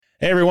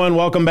Hey, everyone.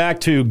 Welcome back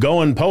to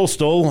Goin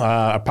Postal,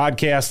 a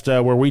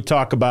podcast where we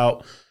talk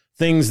about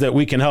things that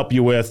we can help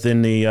you with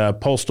in the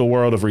postal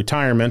world of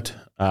retirement.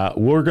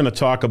 We're going to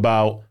talk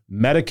about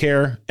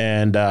Medicare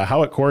and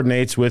how it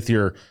coordinates with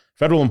your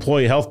federal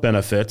employee health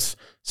benefits.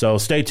 So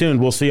stay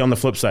tuned. We'll see you on the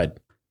flip side.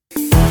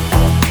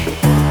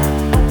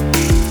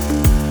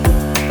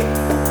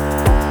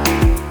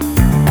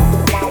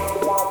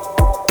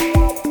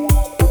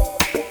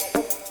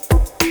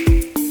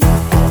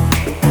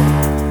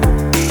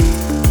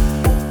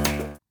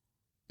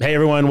 Hey,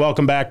 everyone.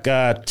 Welcome back.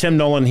 Tim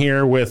Nolan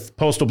here with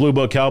Postal Blue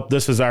Book Help.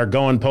 This is our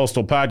Goin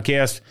Postal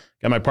podcast.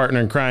 Got my partner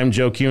in crime,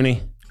 Joe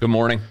Cuny. Good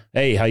morning.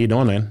 Hey, how you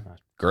doing, man?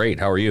 Great.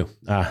 How are you?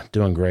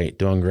 Doing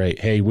great.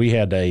 Hey, we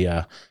had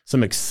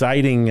some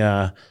exciting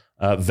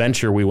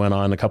venture we went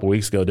on a couple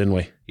weeks ago, didn't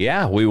we?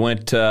 Yeah, we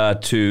went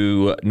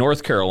to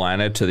North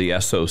Carolina to the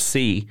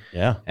SOC.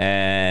 Yeah.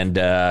 And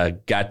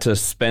got to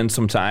spend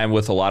some time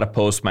with a lot of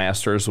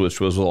postmasters, which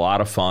was a lot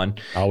of fun.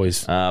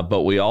 Always.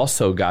 But we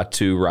also got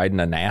to ride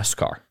in a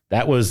NASCAR.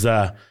 That was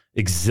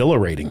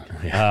exhilarating.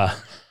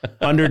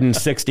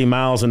 160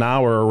 miles an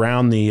hour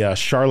around the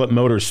Charlotte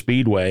Motor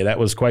Speedway. That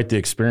was quite the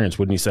experience,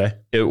 wouldn't you say?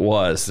 It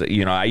was.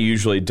 You know, I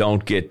usually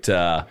don't get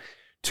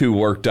too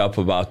worked up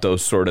about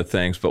those sort of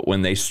things, but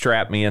when they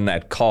strapped me in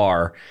that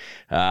car,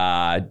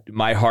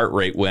 my heart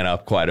rate went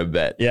up quite a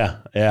bit. Yeah.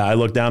 I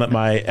looked down at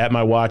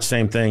my watch,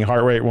 same thing.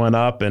 Heart rate went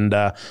up, and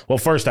well,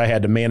 first I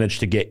had to manage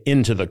to get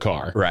into the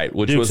car. Right,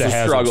 which was a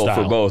struggle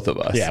for both of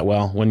us. Yeah,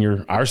 well, when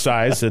you're our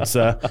size, it's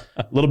a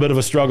little bit of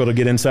a struggle to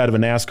get inside of a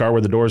NASCAR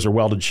where the doors are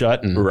welded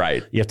shut, and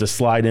right, you have to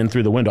slide in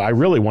through the window. I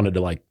really wanted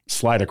to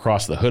slide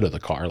across the hood of the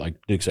car, like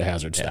Dukes of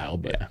Hazzard style,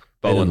 but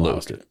Bowen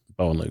lost it.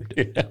 Bowen looped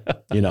it.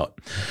 You know it.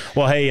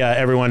 Well, hey,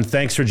 everyone,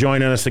 thanks for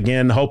joining us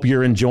again. Hope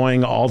you're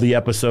enjoying all the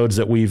episodes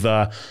that we've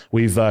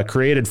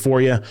created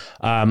for you.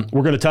 We're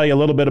going to tell you a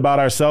little bit about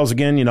ourselves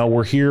again. You know,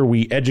 we're here.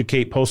 We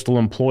educate postal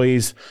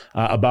employees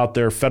about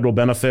their federal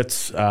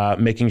benefits,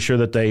 making sure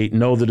that they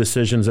know the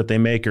decisions that they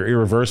make are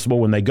irreversible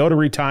when they go to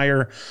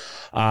retire.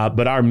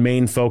 But our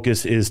main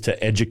focus is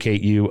to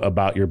educate you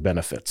about your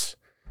benefits.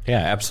 Yeah,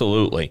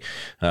 absolutely.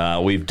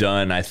 We've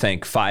done, I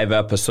think, 5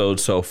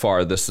 episodes so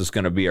far. This is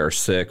going to be our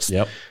 6th.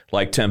 Yep.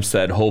 Like Tim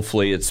said,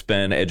 hopefully it's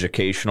been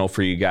educational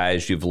for you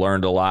guys. You've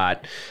learned a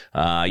lot.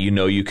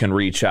 You can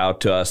reach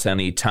out to us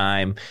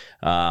anytime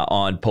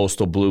on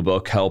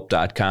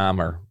postalbluebookhelp.com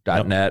or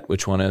 .net.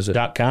 Which one is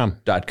it? .com.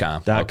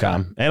 .com. Okay.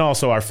 And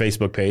also our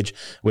Facebook page,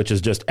 which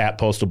is just at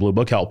Postal Blue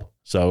Book Help.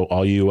 So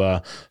all you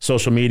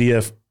social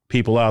media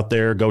people out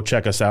there, go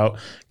check us out.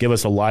 Give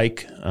us a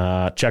like.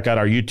 Check out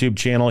our YouTube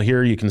channel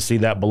here. You can see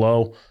that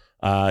below.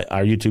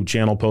 Our YouTube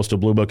channel, Postal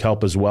Blue Book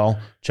Help as well.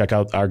 Check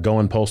out our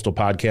Goin Postal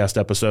podcast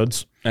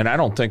episodes. And I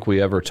don't think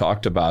we ever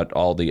talked about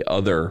all the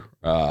other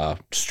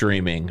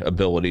streaming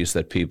abilities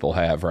that people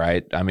have,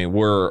 right? I mean,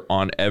 we're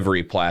on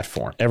every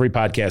platform. Every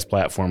podcast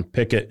platform.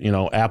 Pick it,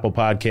 Apple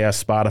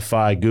Podcasts,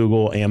 Spotify,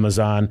 Google,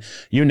 Amazon,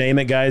 you name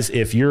it, guys.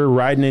 If you're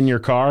riding in your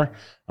car,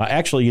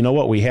 actually, you know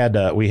what? We had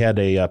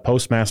a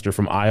postmaster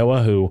from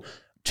Iowa who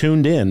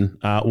tuned in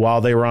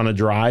while they were on a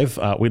drive.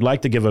 We'd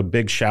like to give a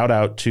big shout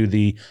out to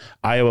the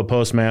Iowa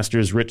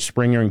postmasters, Rich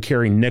Springer and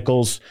Carrie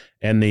Nichols,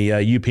 and the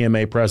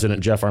UPMA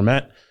president, Jeff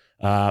Armett,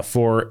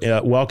 for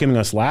welcoming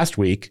us last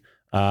week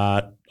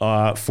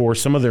for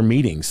some of their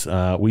meetings.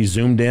 We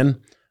zoomed in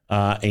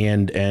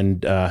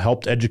and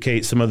helped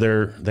educate some of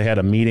they had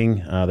a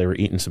meeting. They were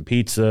eating some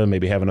pizza,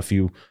 maybe having a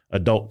few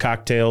adult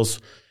cocktails.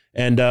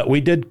 And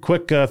we did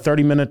quick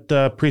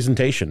 30-minute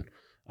presentation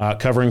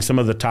covering some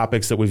of the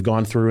topics that we've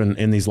gone through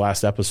in these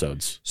last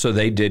episodes. So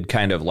they did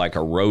kind of like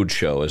a road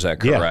show, is that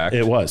correct?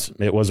 Yeah, it was.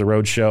 It was a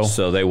road show.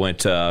 So they went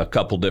to a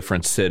couple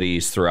different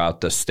cities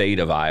throughout the state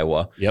of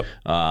Iowa. Yep.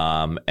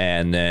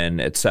 And then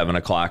at 7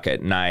 o'clock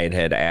at night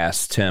had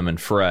asked Tim and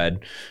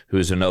Fred,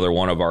 who's another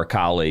one of our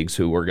colleagues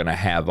who we're going to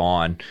have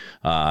on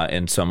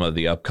in some of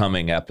the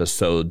upcoming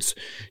episodes,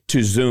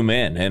 to zoom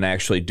in and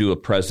actually do a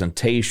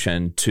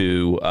presentation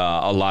to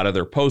a lot of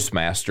their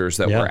postmasters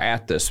that were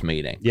at this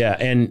meeting. Yeah,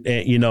 and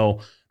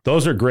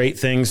those are great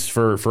things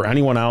for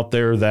anyone out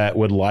there that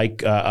would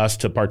like us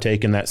to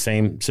partake in that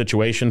same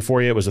situation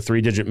for you. It was a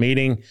 3-digit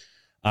meeting,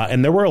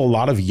 and there were a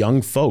lot of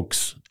young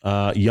folks,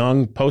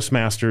 young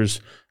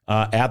postmasters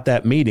at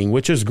that meeting,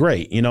 which is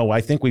great.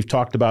 I think we've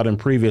talked about in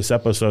previous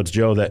episodes,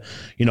 Joe, that,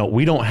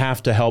 we don't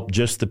have to help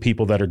just the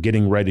people that are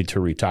getting ready to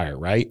retire,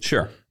 right?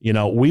 Sure.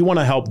 We want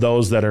to help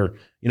those that are,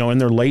 in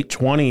their late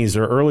 20s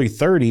or early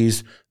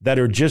 30s that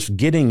are just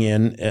getting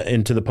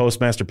into the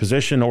postmaster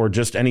position, or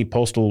just any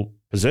postal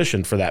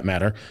position for that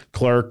matter,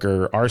 clerk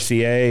or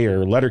RCA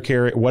or letter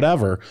carrier,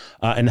 whatever,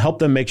 and help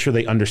them make sure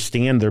they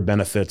understand their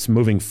benefits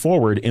moving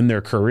forward in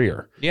their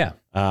career. Yeah.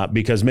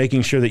 Because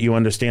making sure that you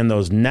understand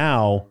those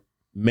now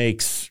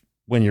makes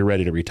when you're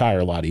ready to retire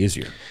a lot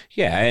easier.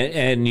 Yeah.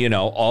 And,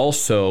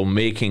 also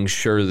making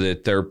sure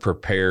that they're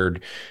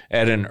prepared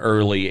at an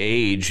early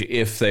age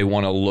if they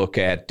want to look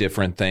at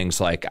different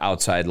things like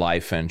outside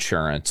life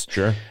insurance.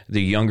 Sure.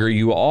 The younger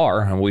you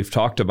are, and we've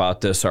talked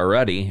about this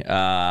already,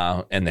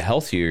 and the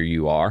healthier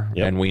you are,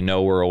 and we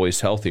know we're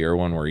always healthier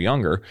when we're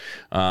younger,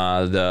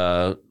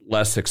 the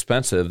less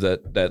expensive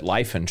that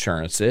life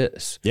insurance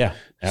is. Yeah,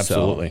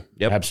 absolutely.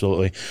 So,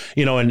 absolutely.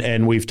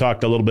 And we've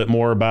talked a little bit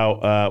more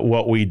about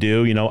what we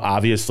do.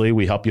 Obviously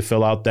we help you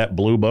fill out that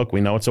blue book.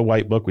 We know it's a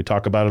white book. We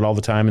talk about it all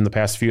the time in the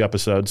past few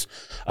episodes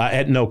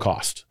at no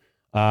cost.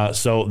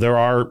 So there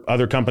are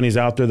other companies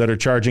out there that are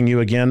charging you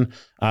again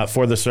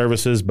for the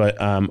services, but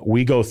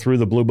we go through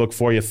the blue book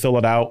for you, fill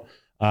it out,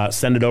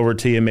 send it over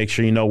to you, make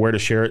sure you know where to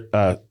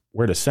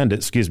send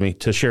it,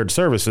 to shared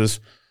services.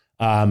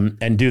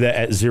 And do that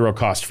at zero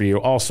cost for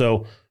you.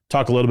 Also,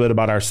 talk a little bit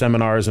about our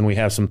seminars, and we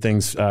have some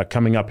things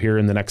coming up here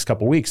in the next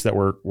couple of weeks that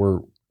we're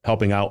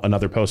helping out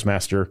another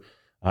postmaster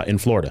in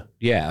Florida.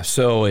 Yeah,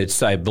 so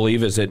I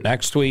believe, is it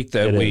next week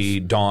that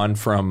we dawn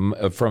from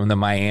the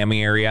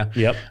Miami area?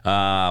 Yep.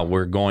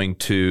 We're going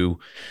to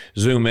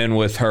Zoom in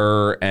with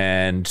her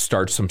and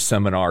start some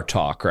seminar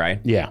talk,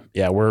 right? Yeah.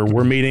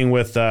 We're meeting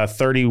with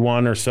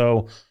 31 or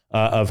so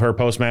of her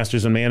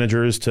postmasters and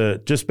managers to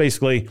just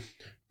basically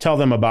tell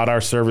them about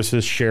our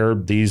services, share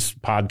these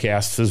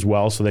podcasts as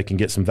well so they can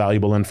get some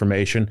valuable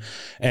information.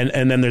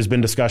 And then there's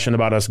been discussion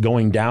about us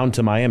going down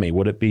to Miami.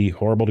 Would it be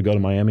horrible to go to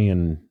Miami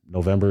in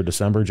November,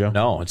 December, Joe?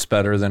 No, it's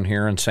better than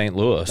here in St.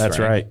 Louis. That's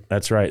right.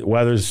 That's right.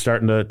 Weather's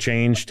starting to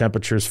change.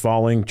 Temperatures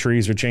falling.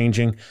 Trees are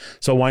changing.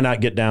 So why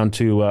not get down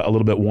to a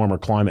little bit warmer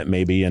climate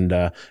maybe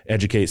and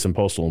educate some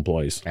postal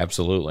employees?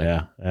 Absolutely.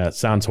 Yeah. It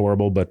sounds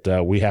horrible,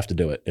 but we have to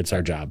do it. It's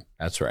our job.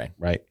 That's right.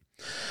 Right.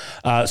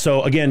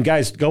 So again,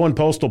 guys, Goin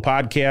Postal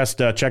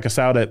Podcast. Check us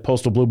out at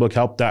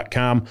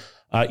postalbluebookhelp.com.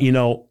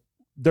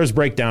 There's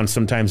breakdowns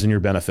sometimes in your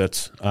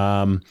benefits.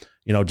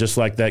 Just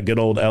like that good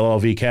old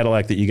LLV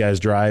Cadillac that you guys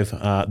drive,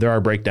 there are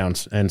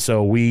breakdowns. And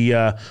so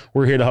we're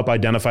here to help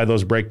identify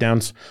those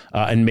breakdowns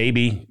and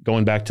maybe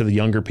going back to the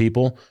younger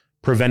people,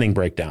 preventing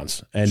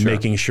breakdowns and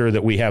making sure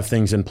that we have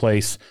things in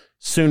place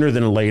sooner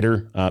than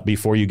later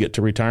before you get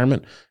to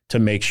retirement to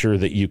make sure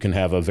that you can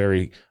have a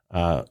very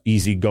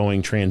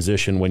easygoing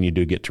transition when you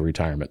do get to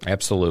retirement.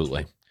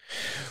 Absolutely.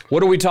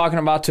 What are we talking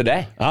about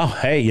today? Oh,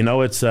 hey,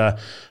 it's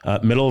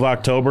middle of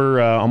October,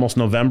 almost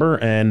November,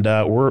 and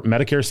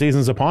Medicare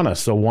season's upon us.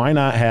 So why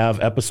not have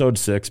episode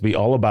 6 be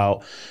all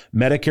about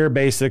Medicare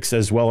basics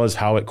as well as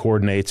how it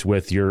coordinates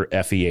with your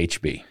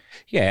FEHB?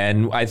 Yeah,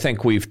 and I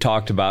think we've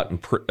talked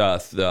about through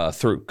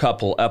a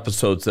couple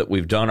episodes that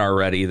we've done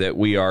already that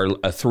we are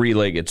a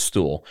three-legged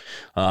stool.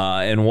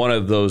 And one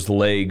of those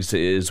legs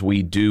is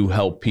we do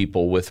help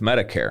people with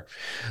Medicare.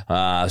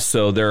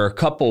 So there are a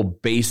couple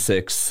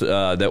basics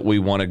that we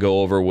want to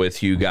go over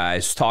with you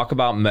guys. Talk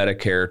about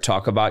Medicare,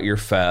 talk about your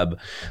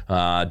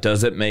FEHB.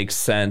 Does it make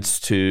sense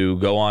to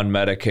go on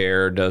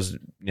Medicare? Does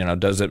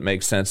it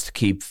make sense to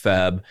keep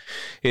FEHB?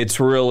 It's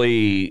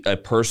really a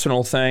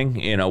personal thing.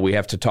 We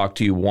have to talk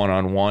to you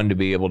one-on-one to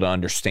be able to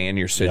understand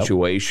your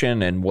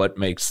situation and what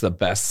makes the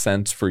best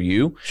sense for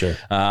you. Sure.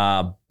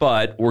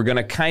 But we're going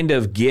to kind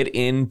of get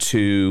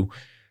into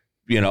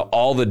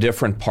all the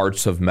different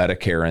parts of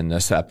Medicare in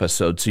this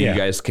episode so you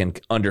guys can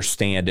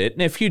understand it.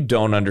 And if you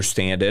don't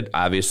understand it,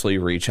 obviously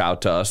reach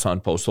out to us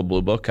on Postal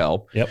Blue Book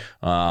Help,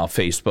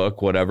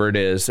 Facebook, whatever it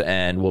is,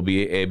 and we'll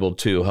be able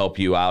to help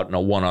you out in a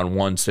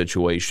one-on-one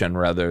situation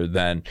rather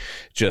than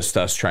just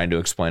us trying to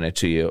explain it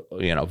to you,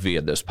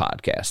 via this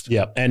podcast.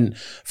 Yeah. And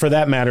for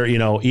that matter,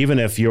 even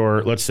if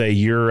let's say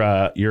you're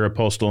a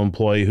postal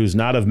employee who's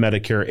not of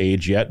Medicare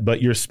age yet,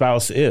 but your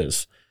spouse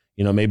is.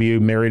 Maybe you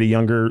married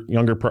an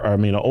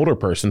older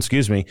person,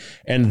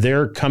 and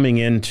they're coming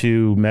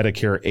into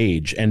Medicare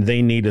age and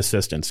they need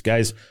assistance.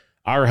 Guys,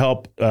 our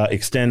help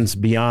extends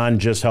beyond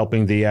just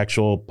helping the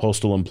actual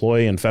postal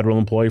employee and federal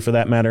employee for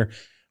that matter.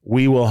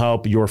 We will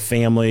help your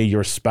family,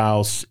 your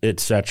spouse,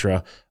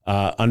 etc.,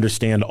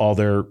 understand all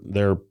their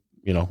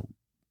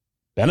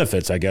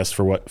benefits, I guess,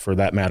 for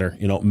that matter,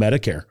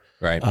 Medicare.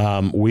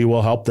 Right. We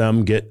will help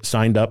them get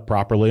signed up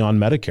properly on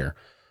Medicare.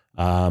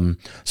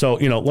 So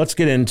let's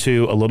get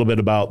into a little bit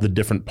about the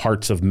different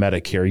parts of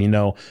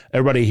Medicare.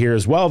 Everybody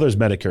hears, well, there's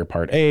Medicare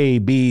Part A,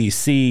 B,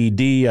 C,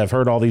 D. I've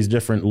heard all these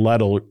different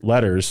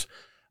letters.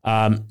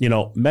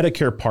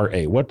 Medicare Part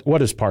A.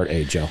 What is Part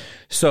A, Joe?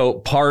 So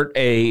Part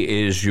A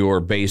is your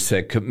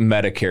basic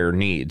Medicare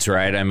needs,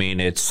 right? I mean,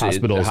 it's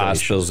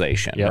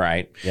hospitalization,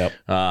 right?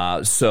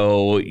 Yep.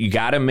 So you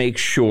got to make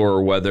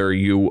sure whether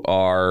you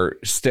are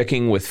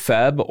sticking with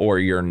FEHB or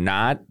you're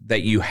not,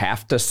 that you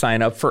have to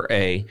sign up for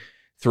A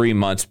 3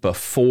 months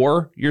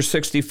before your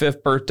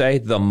 65th birthday,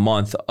 the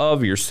month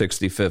of your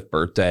 65th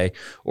birthday,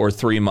 or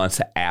 3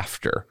 months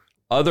after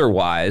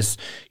Otherwise,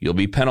 you'll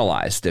be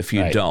penalized if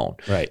you don't.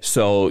 Right.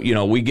 So,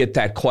 we get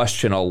that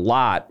question a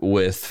lot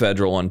with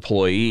federal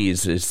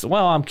employees is,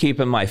 well, I'm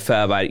keeping my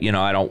FEHB.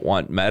 I don't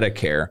want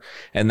Medicare.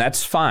 And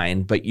that's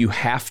fine. But you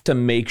have to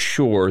make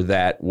sure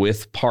that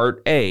with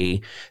Part A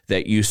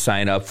that you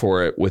sign up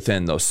for it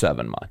within those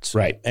 7 months.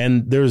 Right.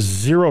 And there's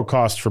zero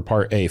cost for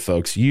Part A,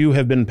 folks. You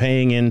have been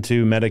paying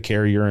into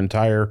Medicare your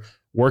entire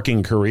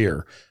working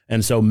career.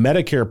 And so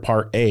Medicare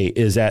Part A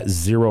is at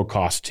zero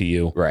cost to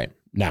you. Right.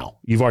 Now,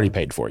 you've already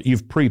paid for it.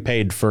 You've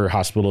prepaid for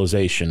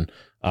hospitalization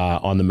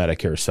on the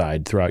Medicare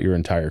side throughout your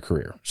entire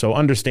career. So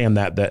understand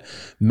that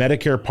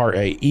Medicare Part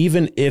A,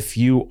 even if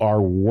you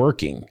are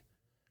working,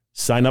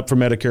 sign up for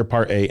Medicare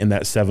Part A in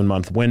that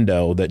 7-month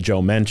window that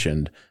Joe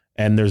mentioned,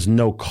 and there's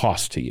no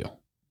cost to you.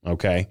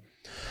 Okay.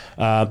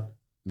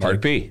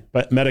 Part B.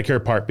 But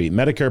Medicare Part B.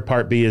 Medicare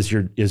Part B is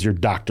your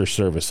doctor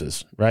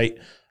services, right?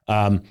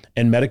 And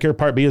Medicare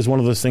Part B is one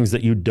of those things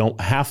that you don't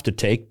have to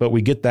take, but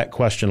we get that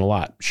question a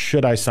lot.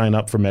 Should I sign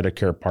up for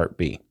Medicare Part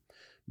B?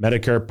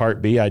 Medicare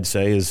Part B, I'd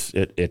say,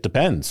 it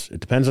depends.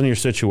 It depends on your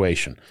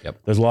situation. Yep.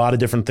 There's a lot of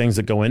different things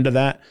that go into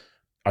that.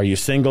 Are you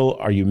single?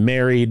 Are you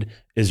married?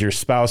 Is your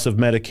spouse of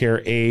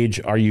Medicare age?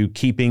 Are you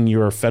keeping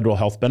your federal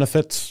health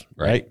benefits?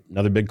 Right.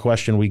 Another big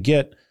question we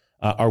get,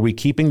 are we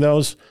keeping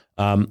those?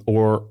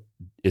 Or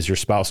is your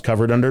spouse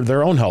covered under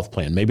their own health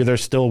plan? Maybe they're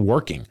still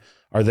working.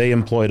 Are they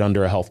employed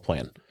under a health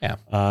plan? Yeah.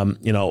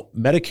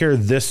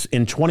 Medicare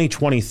in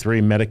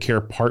 2023,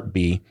 Medicare Part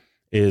B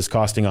is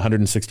costing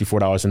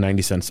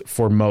 $164.90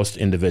 for most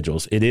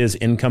individuals. It is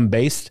income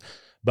based,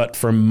 but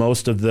for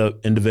most of the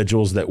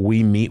individuals that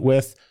we meet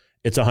with,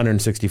 it's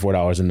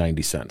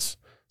 $164.90.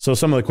 So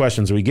some of the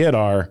questions we get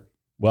are,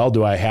 well,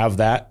 do I have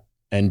that?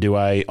 And do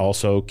I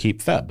also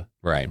keep FEHB?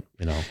 Right.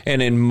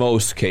 And in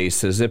most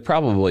cases, it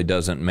probably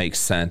doesn't make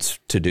sense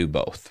to do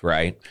both,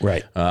 right?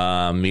 Right.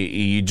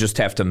 You just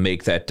have to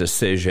make that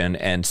decision,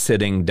 and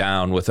sitting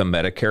down with a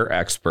Medicare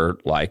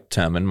expert like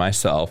Tim and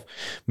myself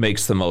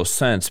makes the most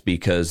sense,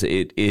 because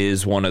it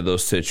is one of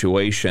those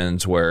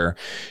situations where,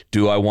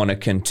 do I want to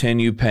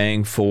continue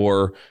paying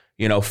for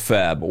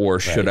FEHB, or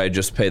should I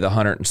just pay the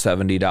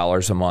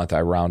 $170 a month?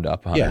 I round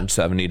up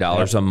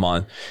 $170 a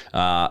month.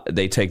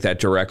 They take that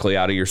directly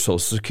out of your Social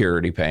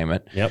Security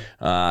payment. Yep.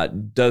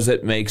 Does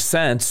it make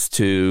sense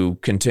to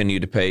continue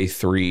to pay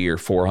 $300 or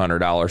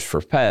 $400 for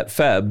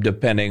FEHB,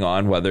 depending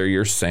on whether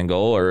you're single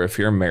or if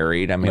you're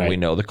married? I mean, we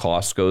know the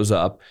cost goes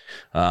up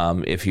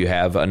if you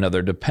have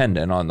another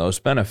dependent on those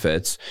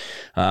benefits.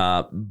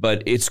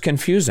 But it's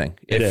confusing.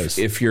 It is.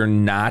 If you're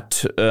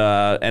not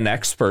an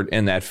expert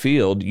in that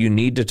field, you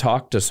need to talk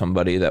to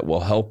somebody that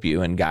will help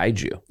you and guide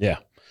you. Yeah.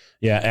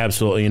 Yeah,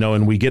 absolutely.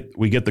 And we get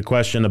the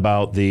question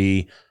about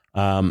the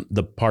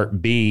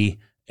Part B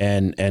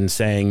and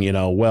saying,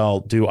 well,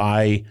 do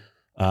I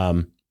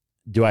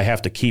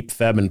have to keep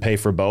FEHB and pay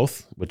for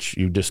both, which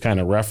you just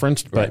kind of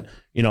referenced. But,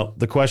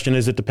 the question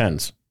is, it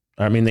depends.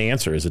 I mean, the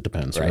answer is it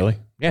depends, really.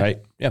 Yeah.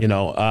 Right.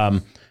 Yeah.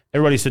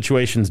 Everybody's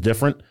situation is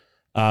different.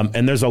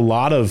 And there's a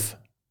lot of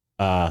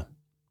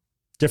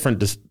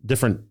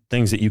different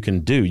things that you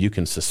can do. You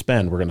can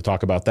suspend. We're going to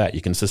talk about that.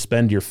 You can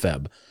suspend your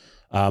FEHB.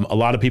 A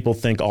lot of people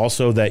think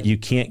also that you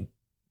can't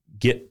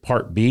get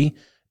Part B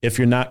if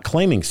you're not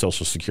claiming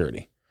Social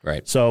Security.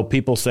 Right. So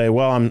people say,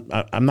 well,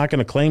 I'm not going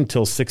to claim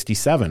till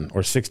 67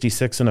 or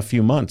 66 in a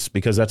few months,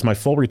 because that's my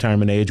full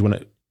retirement age when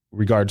it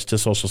regards to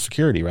Social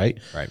Security. Right.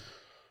 Right.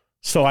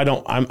 So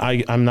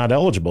I'm not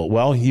eligible.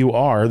 Well, you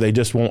are. They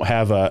just won't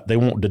they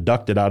won't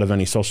deduct it out of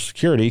any Social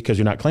Security because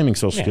you're not claiming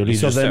Social Security.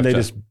 So then they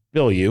just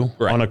bill you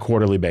on a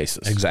quarterly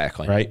basis.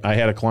 Exactly. Right. I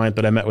had a client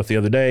that I met with the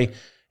other day.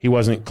 He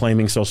wasn't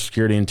claiming Social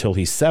Security until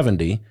he's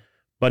 70,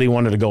 but he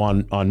wanted to go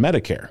on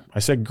Medicare. I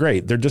said,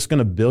 great. They're just going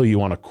to bill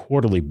you on a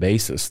quarterly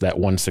basis, that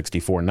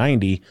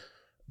 $164.90.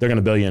 They're going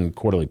to bill you in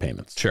quarterly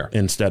payments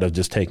instead of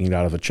just taking it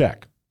out of a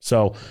check.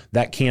 So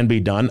that can be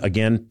done.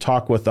 Again,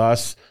 talk with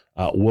us.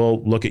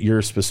 We'll look at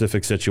your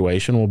specific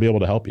situation. We'll be able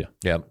to help you.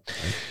 Yep.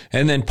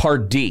 And then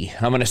Part D,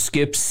 I'm going to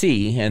skip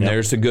C, and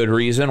there's a good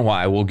reason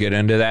why. We'll get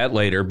into that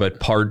later. But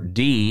Part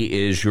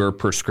D is your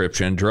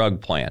prescription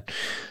drug plan.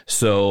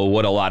 So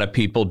what a lot of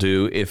people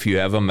do, if you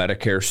have a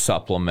Medicare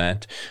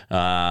supplement,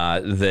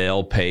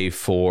 they'll pay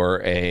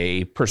for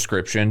a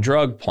prescription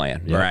drug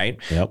plan, right?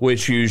 Yep.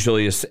 Which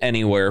usually is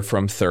anywhere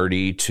from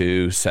 $30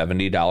 to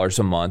 $70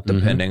 a month,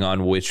 depending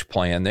on which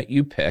plan that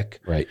you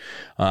pick. Right.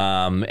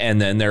 And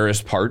then there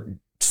is Part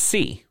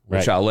C,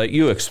 which I'll let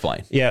you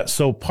explain. Yeah.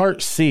 So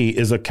Part C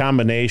is a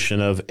combination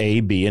of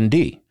A, B, and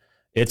D.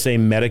 It's a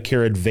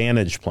Medicare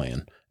Advantage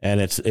plan, and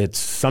it's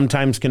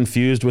sometimes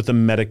confused with a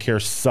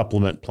Medicare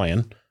supplement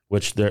plan,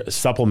 which the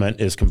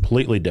supplement is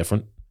completely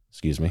different.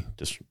 Excuse me,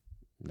 just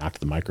knocked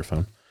the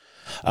microphone.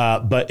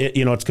 But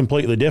it's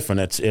completely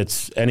different.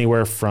 It's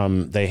anywhere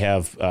from, they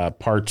have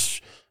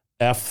parts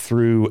F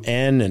through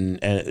N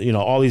and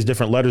all these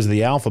different letters of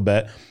the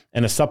alphabet.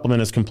 And a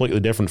supplement is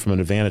completely different from an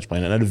Advantage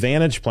plan. And an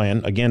Advantage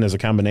plan, again, is a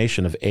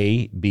combination of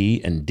A,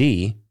 B, and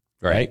D,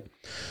 right?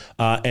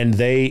 And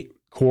they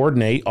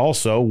coordinate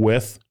also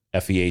with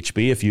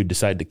FEHB if you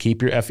decide to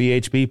keep your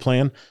FEHB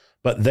plan.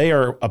 but they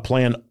are a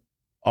plan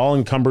all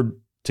encumbered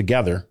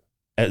together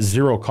at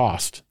zero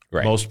cost.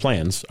 Right. Most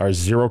plans are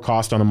zero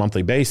cost on a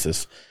monthly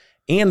basis,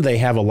 and they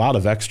have a lot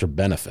of extra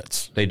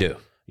benefits. They do.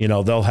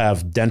 They'll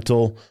have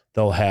dental,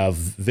 they'll have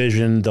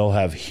vision, they'll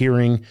have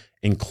hearing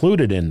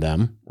included in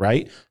them,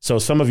 right? So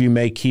some of you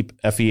may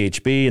keep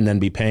FEHB and then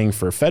be paying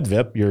for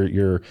FedVip,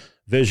 your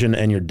vision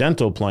and your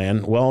dental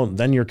plan. Well,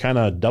 then you're kind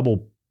of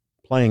double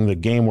playing the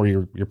game where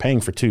you're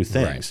paying for two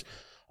things.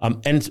 Right.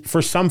 And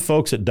for some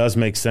folks, it does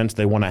make sense.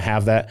 They want to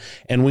have that.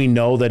 And we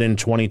know that in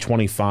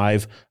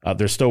 2025,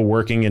 they're still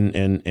working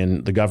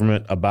in the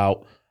government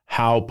about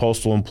how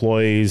postal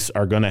employees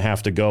are going to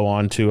have to go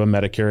onto a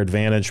Medicare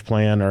Advantage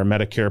plan or a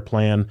Medicare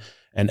plan,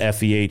 and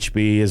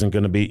FEHB isn't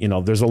going to be,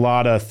 there's a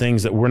lot of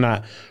things that we're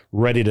not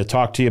ready to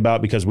talk to you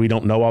about because we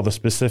don't know all the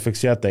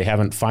specifics yet. They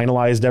haven't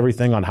finalized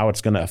everything on how it's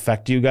going to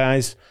affect you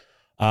guys.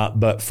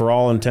 But for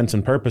all intents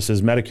and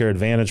purposes, Medicare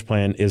Advantage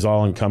plan is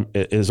all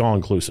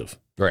inclusive.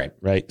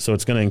 Right. So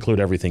it's going to include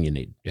everything you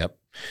need. Yep.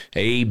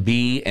 A,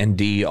 B, and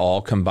D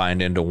all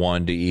combined into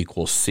one to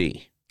equal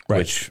C,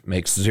 which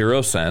makes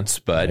zero sense,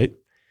 but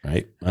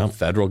Right. Well, the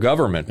federal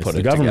government put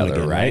it together,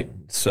 again, right?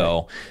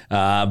 So,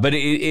 but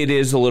it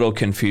is a little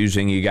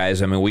confusing, you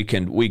guys. I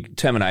mean,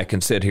 Tim and I can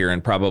sit here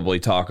and probably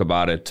talk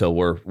about it till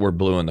we're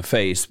blue in the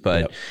face,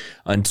 but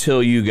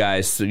until you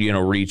guys,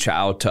 reach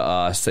out to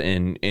us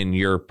in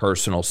your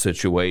personal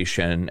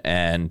situation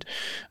and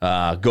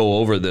go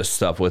over this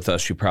stuff with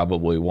us, you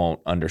probably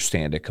won't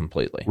understand it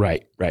completely.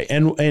 Right.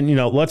 And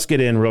let's get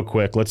in real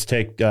quick. Let's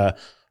take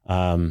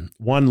one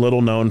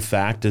little known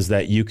fact is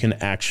that you can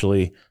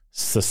actually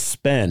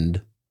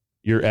suspend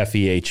your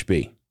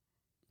FEHB,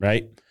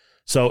 right?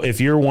 So if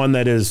you're one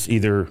that is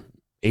either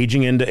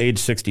aging into age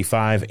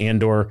 65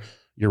 and or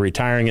you're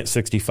retiring at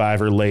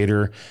 65 or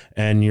later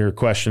and you're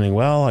questioning,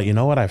 well, you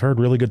know what, I've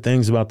heard really good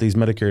things about these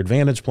Medicare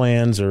Advantage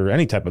plans or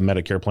any type of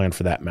Medicare plan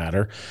for that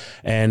matter.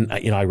 And,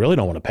 I really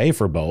don't want to pay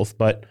for both,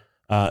 but,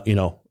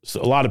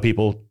 so a lot of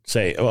people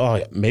say,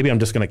 oh, maybe I'm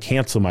just going to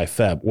cancel my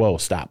FEHB. Whoa,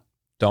 stop.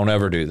 Don't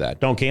ever do that.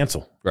 Don't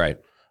cancel. Right.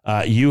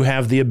 You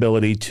have the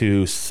ability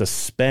to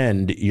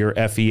suspend your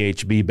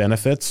FEHB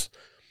benefits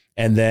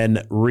and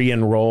then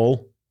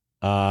re-enroll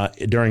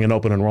during an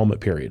open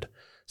enrollment period.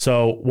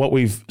 So what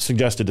we've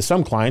suggested to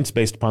some clients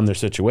based upon their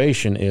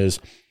situation is,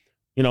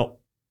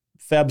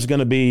 FEHB's going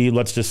to be,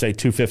 let's just say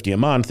 $250 a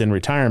month in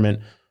retirement.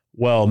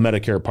 Well,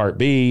 Medicare Part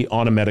B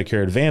on a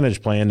Medicare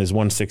Advantage plan is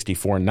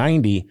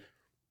 $164.90.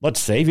 Let's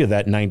save you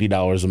that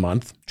 $90 a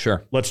month.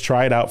 Sure. Let's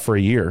try it out for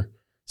a year.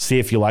 See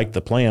if you like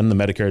the plan, the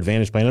Medicare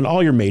Advantage plan, and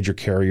all your major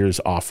carriers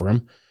offer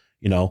them.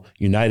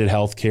 United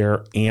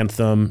Healthcare,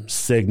 Anthem,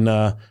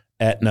 Cigna,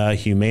 Aetna,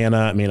 Humana.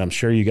 I mean, I'm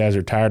sure you guys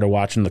are tired of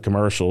watching the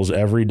commercials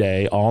every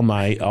day, all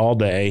night, all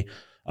day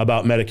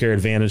about Medicare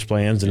Advantage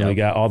plans, and we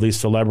got all these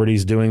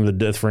celebrities doing the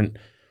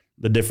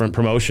different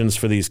promotions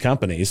for these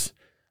companies.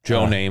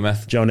 Joe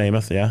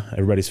Namath, yeah,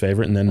 everybody's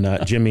favorite, and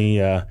then Jimmy.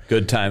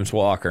 Good Times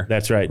Walker.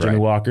 That's right, Jimmy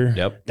Walker.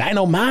 Yep.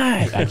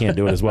 Dynamite. I can't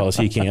do it as well as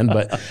he can,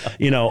 but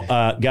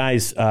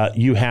guys,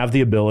 you have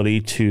the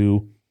ability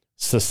to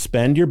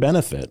suspend your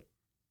benefit.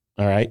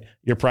 All right,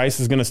 your price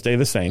is going to stay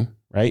the same,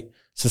 right?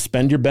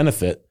 Suspend your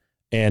benefit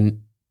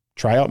and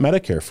try out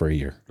Medicare for a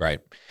year. Right.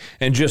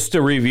 And just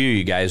to review,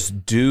 you guys,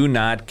 do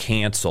not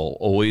cancel,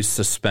 always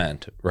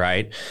suspend,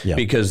 right? Yeah.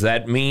 Because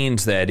that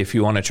means that if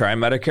you want to try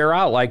Medicare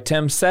out, like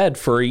Tim said,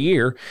 for a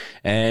year,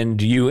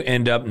 and you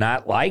end up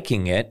not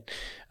liking it,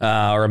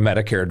 or a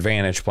Medicare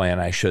Advantage plan,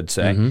 I should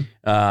say,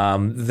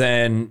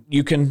 then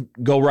you can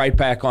go right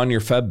back on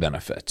your FEHB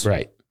benefits.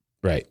 Right.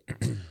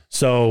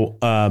 So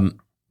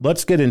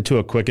let's get into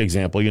a quick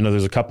example.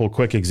 There's a couple of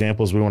quick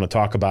examples we want to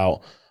talk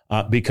about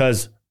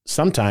because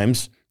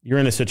sometimes you're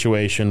in a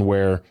situation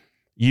where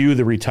you,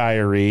 the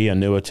retiree,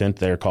 annuitant,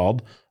 they're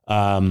called,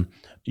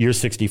 you're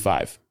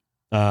 65,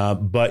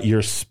 but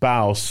your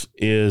spouse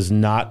is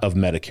not of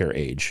Medicare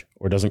age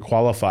or doesn't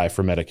qualify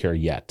for Medicare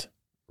yet,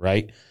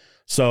 right?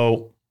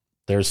 So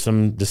there's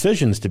some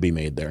decisions to be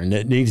made there, and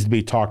it needs to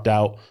be talked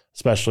out,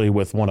 especially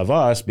with one of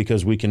us,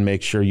 because we can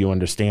make sure you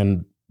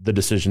understand the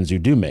decisions you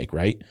do make,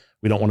 right?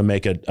 We don't want to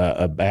make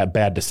a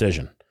bad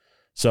decision.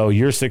 So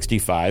you're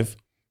 65,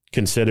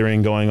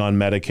 considering going on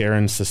Medicare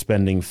and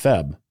suspending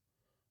FEHB.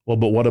 Well,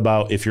 but what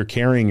about if you're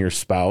carrying your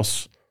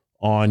spouse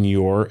on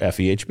your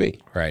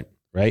FEHB?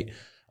 Right.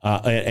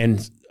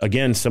 And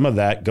again, some of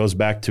that goes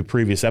back to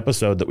previous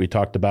episode that we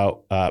talked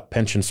about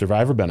pension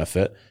survivor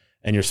benefit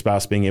and your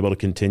spouse being able to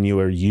continue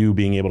or you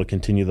being able to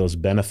continue those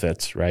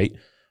benefits, right?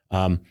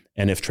 And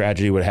if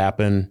tragedy would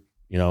happen,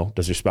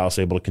 does your spouse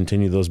able to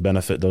continue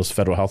those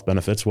federal health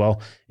benefits?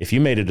 Well, if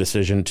you made a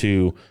decision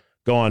to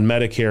go on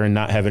Medicare and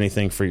not have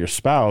anything for your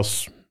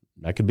spouse,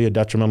 that could be a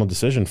detrimental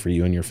decision for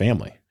you and your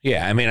family.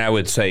 Yeah, I mean, I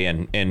would say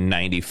in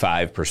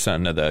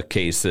 95% of the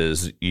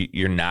cases,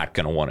 you're not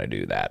going to want to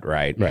do that,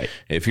 right? Right.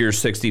 If you're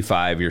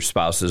 65, your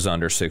spouse is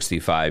under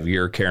 65,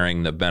 you're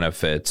carrying the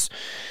benefits,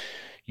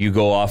 you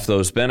go off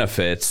those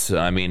benefits.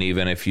 I mean,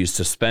 even if you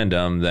suspend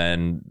them,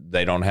 then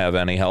they don't have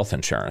any health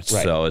insurance.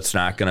 Right. So it's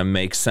not going to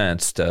make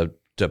sense to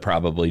to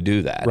probably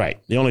do that.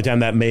 Right. The only time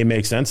that may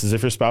make sense is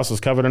if your spouse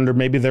is covered under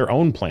maybe their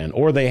own plan,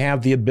 or they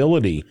have the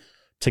ability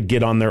to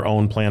get on their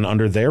own plan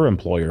under their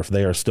employer if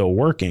they are still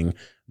working,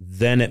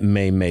 then it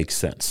may make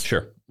sense.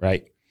 Sure.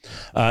 Right.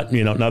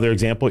 Another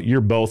example, you're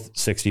both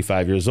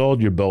 65 years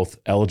old. You're both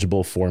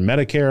eligible for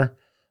Medicare.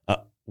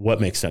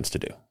 What makes sense to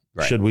do?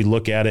 Right. Should we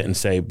look at it and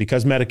say,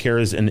 because Medicare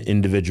is an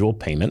individual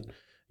payment,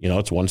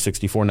 it's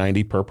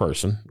 $164.90 per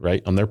person,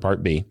 right, on their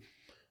Part B.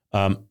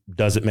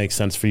 Does it make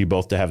sense for you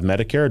both to have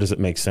Medicare? Or does it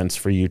make sense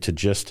for you to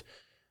just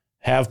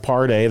have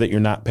Part A that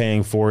you're not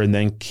paying for and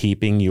then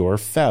keeping your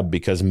FEHB?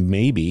 Because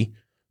maybe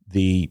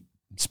the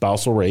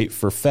spousal rate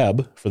for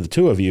FEHB for the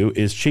two of you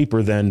is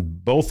cheaper than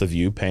both of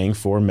you paying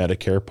for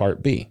Medicare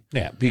Part B.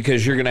 Yeah,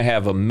 because you're going to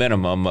have a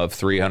minimum of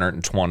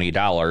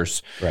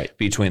 $320 right.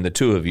 between the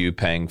two of you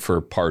paying for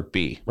Part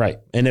B. Right.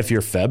 And if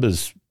your FEHB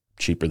is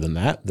cheaper than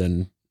that,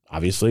 then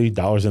obviously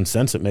dollars and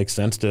cents, it makes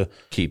sense to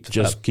keep the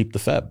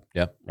FEHB.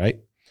 Yep. Right.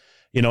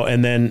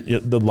 And then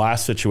the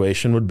last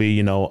situation would be,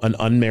 an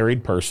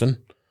unmarried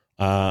person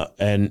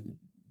and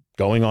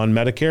going on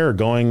Medicare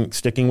or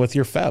sticking with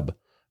your FEHB.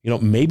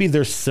 Maybe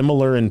they're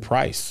similar in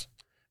price.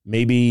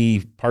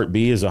 Maybe Part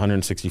B is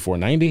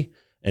 $164.90,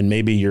 and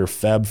maybe your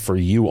FEHB for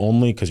you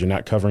only, because you're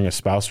not covering a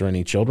spouse or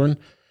any children,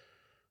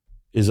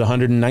 is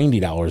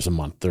 $190 a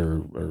month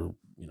or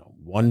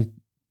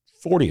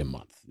 $140 a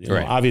month.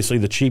 Right. Obviously,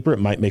 the cheaper it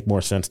might make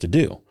more sense to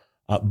do.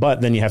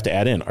 But then you have to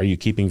add in: are you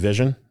keeping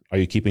vision? Are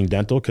you keeping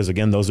dental? Because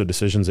again, those are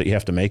decisions that you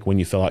have to make when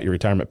you fill out your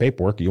retirement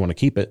paperwork. You want to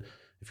keep it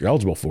if you're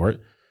eligible for it.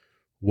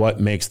 What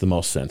makes the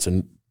most sense?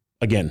 And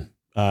again,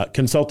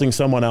 consulting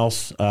someone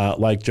else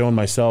like Joe and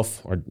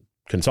myself, or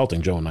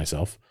consulting Joe and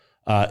myself,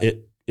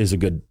 it is a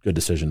good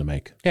decision to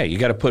make. Yeah, you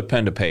got to put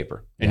pen to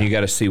paper, and you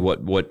got to see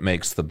what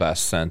makes the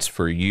best sense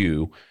for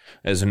you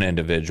as an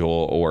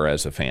individual or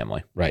as a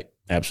family. Right,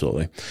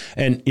 absolutely.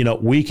 And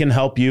we can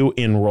help you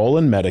enroll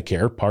in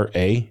Medicare Part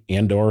A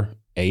and or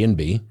A and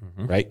B.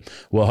 Mm-hmm. Right,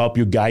 we'll help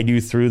you, guide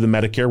you through the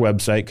Medicare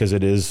website, because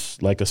it is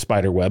like a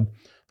spider web.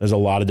 There's a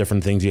lot of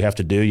different things you have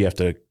to do. You have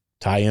to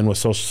tie in with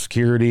Social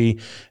Security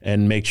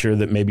and make sure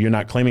that maybe you're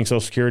not claiming Social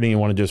Security and you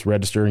want to just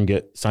register and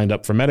get signed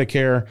up for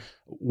Medicare.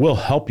 We'll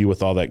help you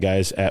with all that,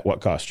 guys. At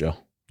what cost, Joe?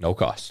 No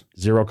cost.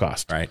 Zero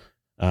cost. Right.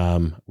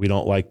 We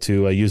don't like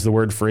to use the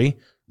word free.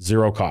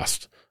 Zero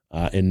cost.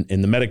 In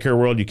the Medicare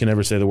world, you can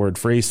never say the word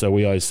free, so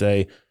we always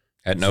say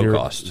at no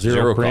cost.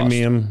 Zero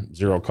premium, cost.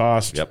 Zero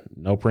cost. Yep.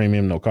 No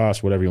premium, no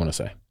cost, whatever you want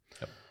to say.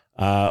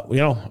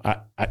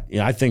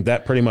 I think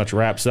that pretty much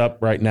wraps up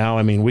right now.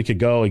 I mean, we could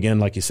go, again,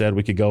 like you said,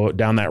 we could go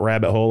down that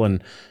rabbit hole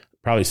and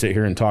probably sit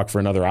here and talk for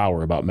another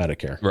hour about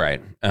Medicare.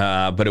 Right.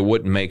 But it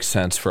wouldn't make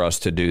sense for us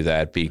to do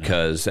that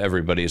because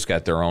everybody's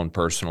got their own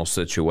personal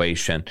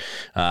situation.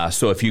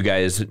 So if you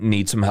guys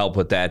need some help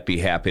with that, be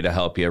happy to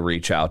help you.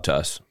 Reach out to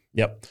us.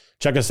 Yep.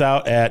 Check us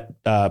out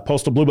at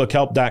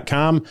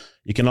postalbluebookhelp.com.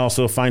 You can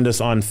also find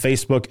us on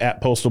Facebook at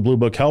Postal Blue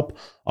Book Help.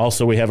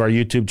 Also, we have our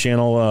YouTube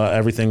channel,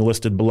 everything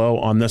listed below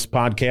on this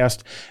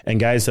podcast. And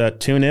guys,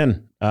 tune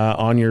in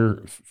on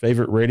your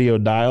favorite radio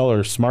dial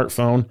or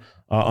smartphone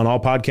on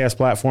all podcast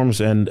platforms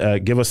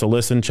and give us a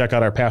listen. Check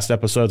out our past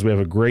episodes. We have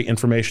a great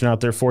information out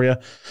there for you.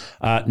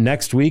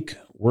 Next week,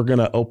 we're going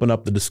to open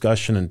up the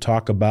discussion and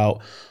talk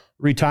about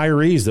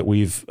retirees that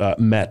we've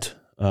met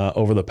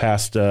over the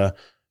past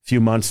few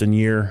months and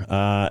year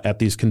at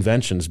these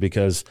conventions,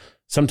 because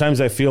sometimes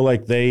I feel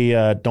like they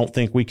don't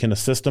think we can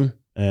assist them,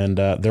 and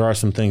there are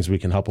some things we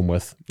can help them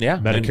with. Yeah,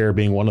 Medicare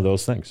being one of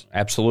those things.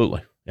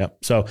 Absolutely. Yep.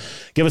 So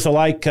give us a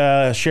like,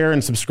 share,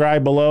 and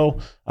subscribe below.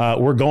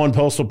 We're Going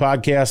Postal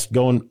Podcast,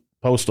 Going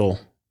Postal,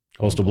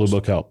 Postal Blue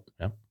Book Help.